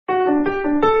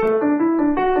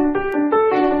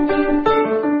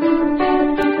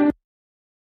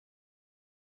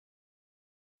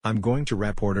I'm going to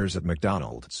wrap orders at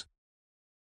McDonald's.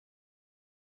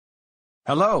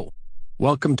 Hello.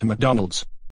 Welcome to McDonald's.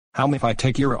 How may I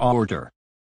take your order?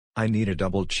 I need a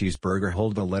double cheeseburger,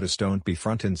 hold the lettuce, don't be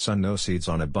front and sun, no seeds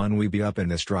on a bun. We be up in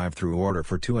this drive-through order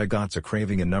for two. I got a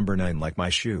craving a number 9 like my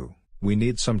shoe. We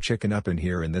need some chicken up in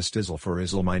here in this dizzle for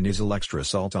izzle, my nizzle, extra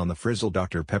salt on the frizzle,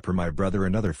 Dr. Pepper, my brother,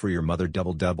 another for your mother,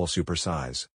 double super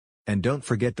size. And don't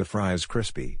forget the fries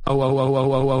crispy.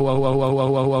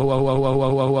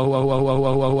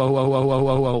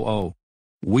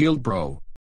 Wheeled bro.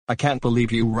 I can't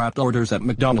believe you wrapped orders at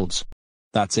McDonald's.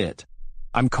 That's it.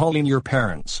 I'm calling your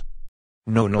parents.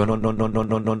 No.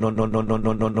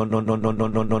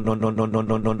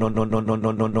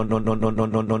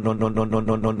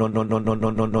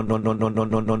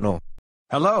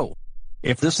 Hello.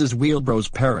 If this is Wheelbro's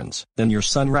parents, then your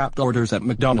son wrapped orders at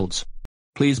McDonald's.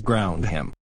 Please ground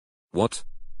him. What?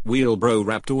 Wheelbro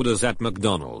wrapped orders at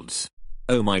McDonald's.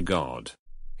 Oh my god.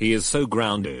 He is so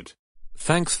grounded.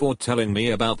 Thanks for telling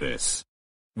me about this.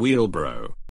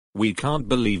 Wheelbro. We can't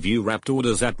believe you wrapped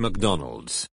orders at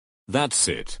McDonald's. That's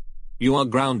it. You are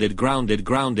grounded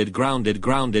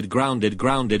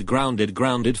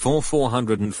for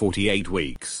 448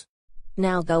 weeks.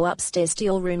 Now go upstairs to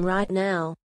your room right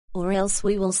now. Or else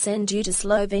we will send you to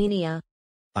Slovenia.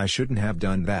 I shouldn't have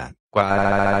done that.